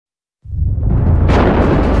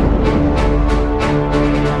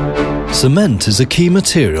Cement is a key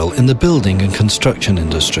material in the building and construction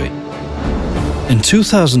industry. In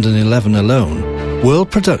 2011 alone,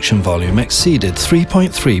 world production volume exceeded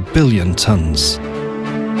 3.3 billion tonnes.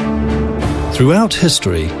 Throughout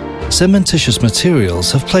history, cementitious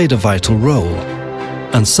materials have played a vital role,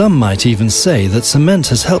 and some might even say that cement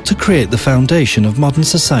has helped to create the foundation of modern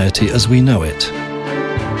society as we know it.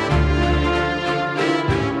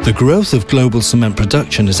 The growth of global cement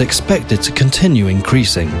production is expected to continue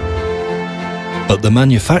increasing. But the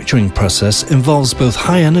manufacturing process involves both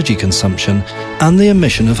high energy consumption and the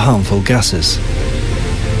emission of harmful gases.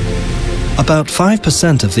 About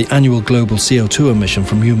 5% of the annual global CO2 emission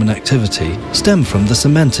from human activity stem from the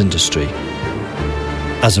cement industry.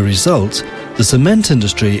 As a result, the cement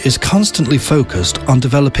industry is constantly focused on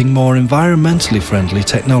developing more environmentally friendly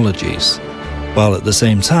technologies, while at the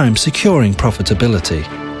same time securing profitability.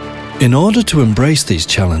 In order to embrace these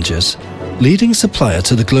challenges, leading supplier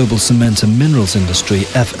to the global cement and minerals industry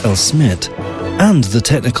FLSmidth and the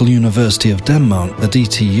Technical University of Denmark, the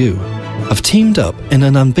DTU, have teamed up in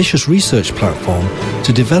an ambitious research platform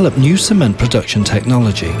to develop new cement production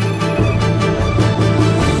technology.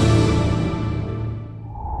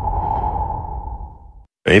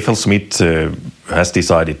 FLSmidth has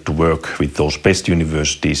decided to work with those best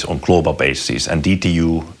universities on global basis, and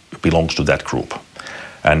DTU belongs to that group.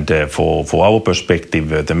 And for our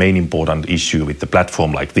perspective, the main important issue with the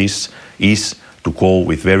platform like this is to go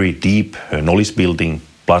with very deep knowledge building,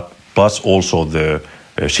 plus also the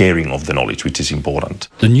sharing of the knowledge, which is important.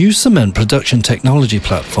 The new cement production technology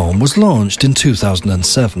platform was launched in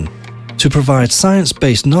 2007 to provide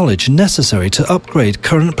science-based knowledge necessary to upgrade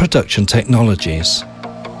current production technologies.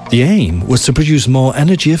 The aim was to produce more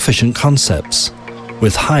energy-efficient concepts,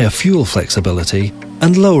 with higher fuel flexibility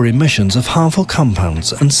and lower emissions of harmful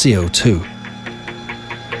compounds and CO2.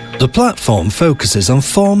 The platform focuses on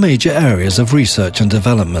 4 major areas of research and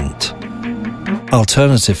development: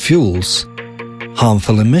 alternative fuels,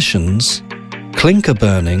 harmful emissions, clinker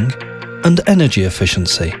burning, and energy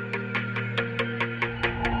efficiency.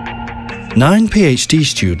 9 PhD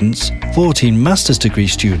students, 14 master's degree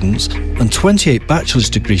students, and 28 bachelor's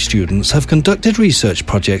degree students have conducted research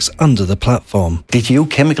projects under the platform. DTU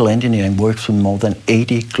Chemical Engineering works with more than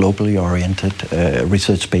 80 globally oriented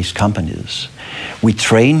research-based companies. We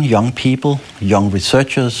train young people, young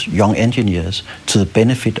researchers, young engineers to the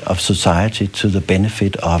benefit of society, to the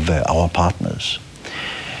benefit of our partners.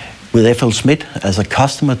 With FLSmidth as a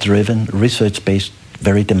customer-driven, research-based,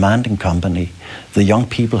 very demanding company, the young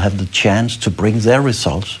people have the chance to bring their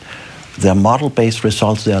results, their model-based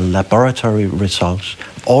results, their laboratory results,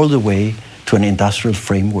 all the way to an industrial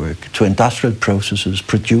framework, to industrial processes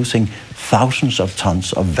producing thousands of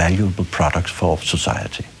tons of valuable products for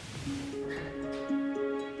society.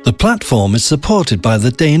 The platform is supported by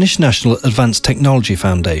the Danish National Advanced Technology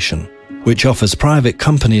Foundation, which offers private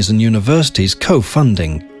companies and universities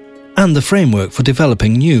co-funding, and the framework for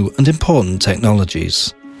developing new and important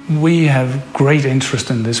technologies. We have great interest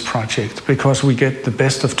in this project because we get the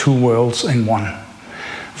best of 2 worlds in one.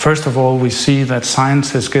 First of all, we see that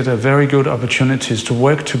scientists get a very good opportunities to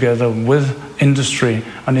work together with industry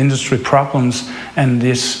on industry problems and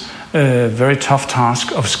this very tough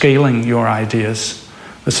task of scaling your ideas.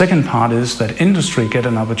 The second part is that industry get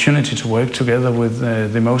an opportunity to work together with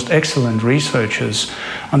the most excellent researchers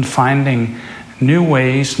on finding new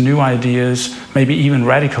ways, new ideas, maybe even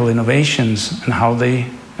radical innovations and how they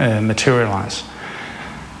materialize.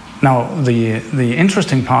 Now, the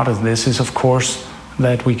interesting part of this is, of course,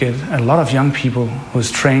 that we get a lot of young people who's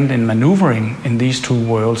trained in maneuvering in these 2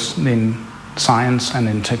 worlds, in science and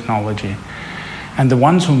in technology. And the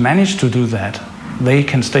ones who manage to do that, they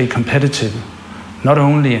can stay competitive, not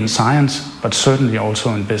only in science, but certainly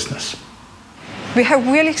also in business. We have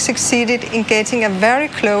really succeeded in getting a very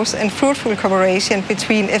close and fruitful cooperation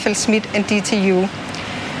between FLSmidth and DTU.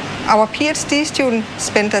 Our PhD students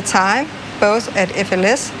spend their time both at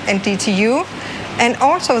FLS and DTU, and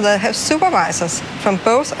also they have supervisors from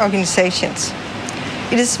both organizations.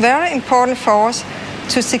 It is very important for us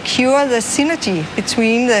to secure the synergy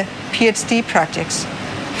between the PhD projects.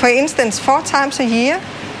 For instance, 4 times a year,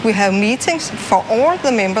 we have meetings for all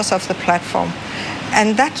the members of the platform.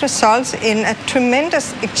 And that results in a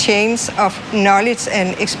tremendous exchange of knowledge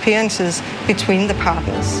and experiences between the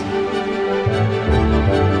partners.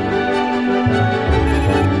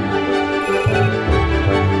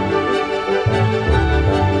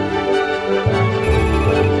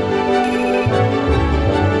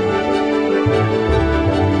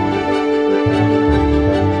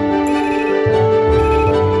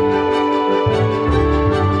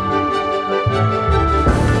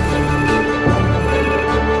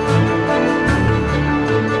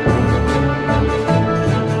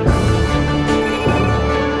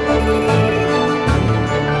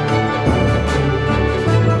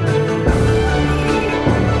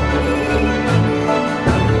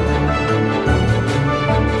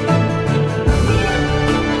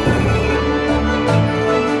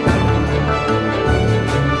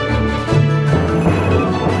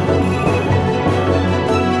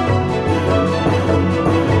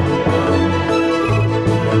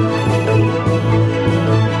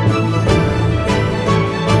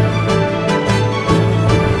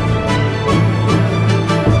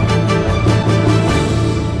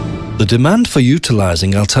 demand for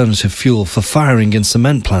utilising alternative fuel for firing in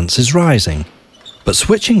cement plants is rising, but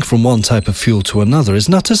switching from one type of fuel to another is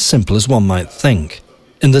not as simple as one might think.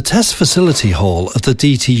 In the test facility hall of the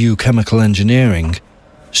DTU Chemical Engineering,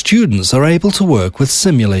 students are able to work with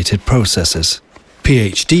simulated processes.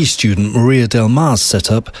 PhD student Maria Del Mar's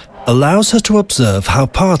setup allows her to observe how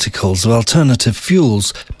particles of alternative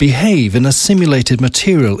fuels behave in a simulated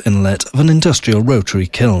material inlet of an industrial rotary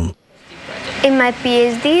kiln. In my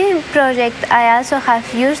PhD project, I also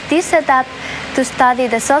have used this setup to study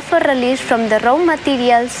the sulfur release from the raw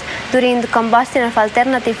materials during the combustion of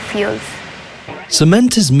alternative fuels.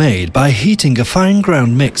 Cement is made by heating a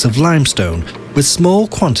fine-ground mix of limestone with small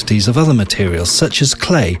quantities of other materials such as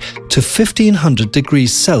clay to 1500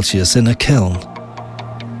 degrees Celsius in a kiln.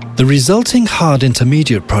 The resulting hard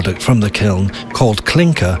intermediate product from the kiln, called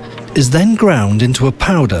clinker, is then ground into a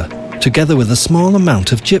powder together with a small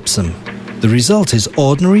amount of gypsum. The result is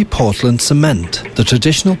ordinary Portland cement, the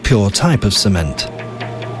traditional pure type of cement.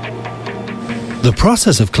 The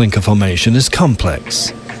process of clinker formation is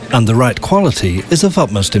complex, and the right quality is of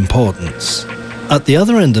utmost importance. At the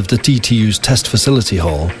other end of the DTU's test facility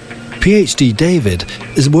hall, PhD David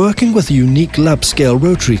is working with a unique lab-scale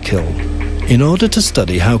rotary kiln in order to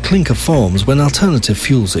study how clinker forms when alternative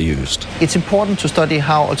fuels are used. It's important to study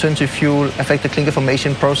how alternative fuel affect the clinker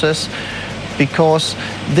formation process, because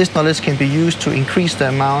this knowledge can be used to increase the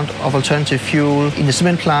amount of alternative fuel in the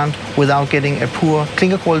cement plant without getting a poor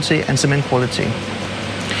clinker quality and cement quality.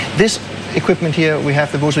 This equipment here, we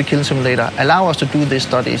have the rotary kiln simulator, allow us to do these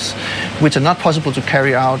studies, which are not possible to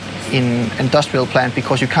carry out in industrial plant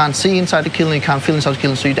because you can't see inside the kiln, you can't feel inside the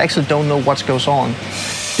kiln, so you actually don't know what goes on.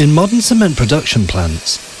 In modern cement production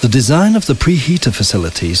plants, the design of the preheater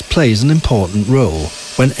facilities plays an important role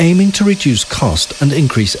when aiming to reduce cost and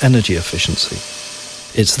increase energy efficiency.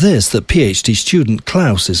 It's this that PhD student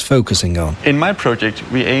Klaus is focusing on. In my project,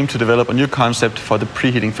 we aim to develop a new concept for the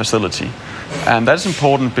preheating facility. And that's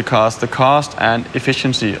important because the cost and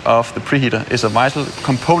efficiency of the preheater is a vital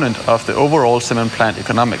component of the overall cement plant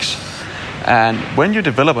economics. And when you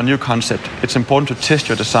develop a new concept, it's important to test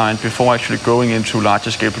your design before actually going into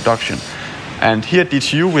larger scale production. And here at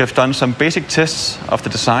DTU, we have done some basic tests of the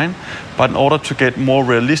design, but in order to get more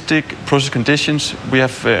realistic process conditions, we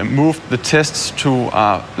have moved the tests to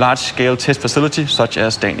a large-scale test facility such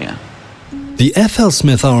as Dania. The F.L.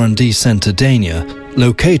 Smith R&D Centre Dania,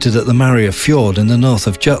 located at the Maria Fjord in the north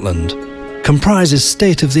of Jutland, comprises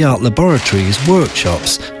state-of-the-art laboratories,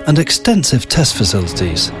 workshops and extensive test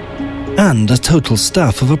facilities, and a total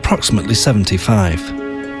staff of approximately 75.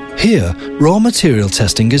 Here, raw material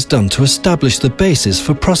testing is done to establish the basis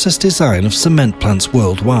for process design of cement plants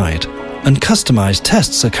worldwide, and customized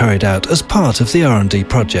tests are carried out as part of the R&D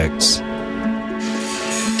projects.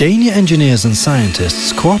 Dania engineers and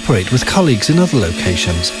scientists cooperate with colleagues in other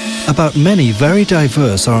locations about many very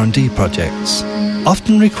diverse R&D projects,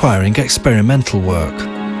 often requiring experimental work.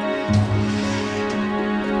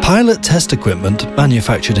 Pilot test equipment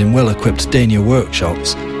manufactured in well-equipped Dania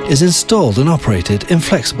workshops is installed and operated in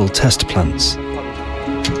flexible test plants.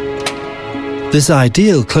 This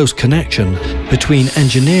ideal close connection between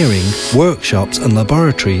engineering, workshops and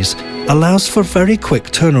laboratories allows for very quick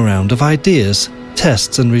turnaround of ideas,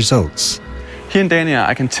 tests and results. Here in Dania,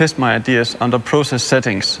 I can test my ideas under process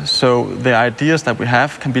settings, so the ideas that we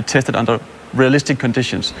have can be tested under realistic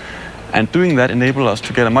conditions. And doing that enables us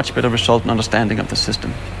to get a much better result and understanding of the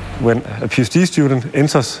system. When a PhD student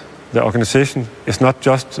enters the organization, it's not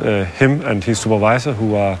just him and his supervisor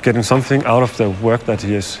who are getting something out of the work that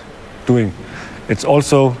he is doing. It's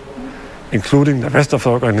also including the rest of the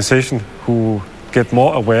organization who get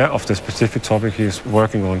more aware of the specific topic he is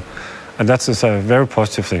working on. And that's a very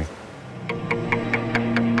positive thing.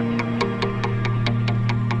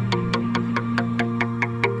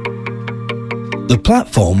 The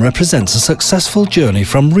platform represents a successful journey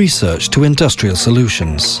from research to industrial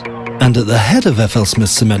solutions. And at the head of F.L.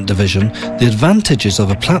 Smith's cement division, the advantages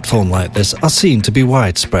of a platform like this are seen to be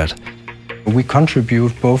widespread. We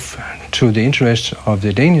contribute both to the interests of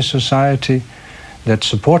the Danish society that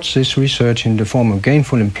supports this research in the form of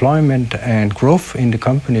gainful employment and growth in the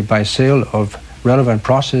company by sale of relevant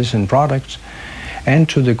processes and products, and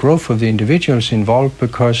to the growth of the individuals involved,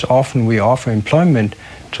 because often we offer employment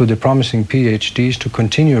to the promising PhDs to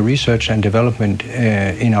continue research and development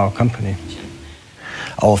in our company.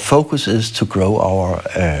 Our focus is to grow our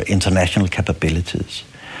international capabilities.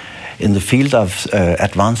 In the field of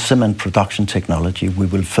advanced cement production technology, we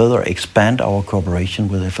will further expand our cooperation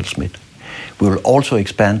with F.L. Smith. We will also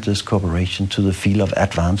expand this cooperation to the field of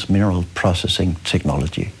advanced mineral processing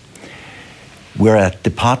technology. We're a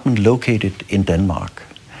department located in Denmark.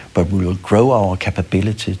 but we will grow our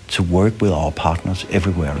capability to work with our partners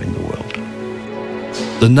everywhere in the world.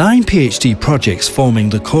 The 9 PhD projects forming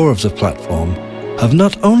the core of the platform have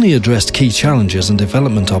not only addressed key challenges and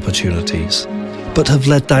development opportunities, but have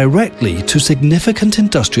led directly to significant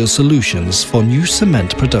industrial solutions for new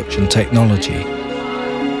cement production technology.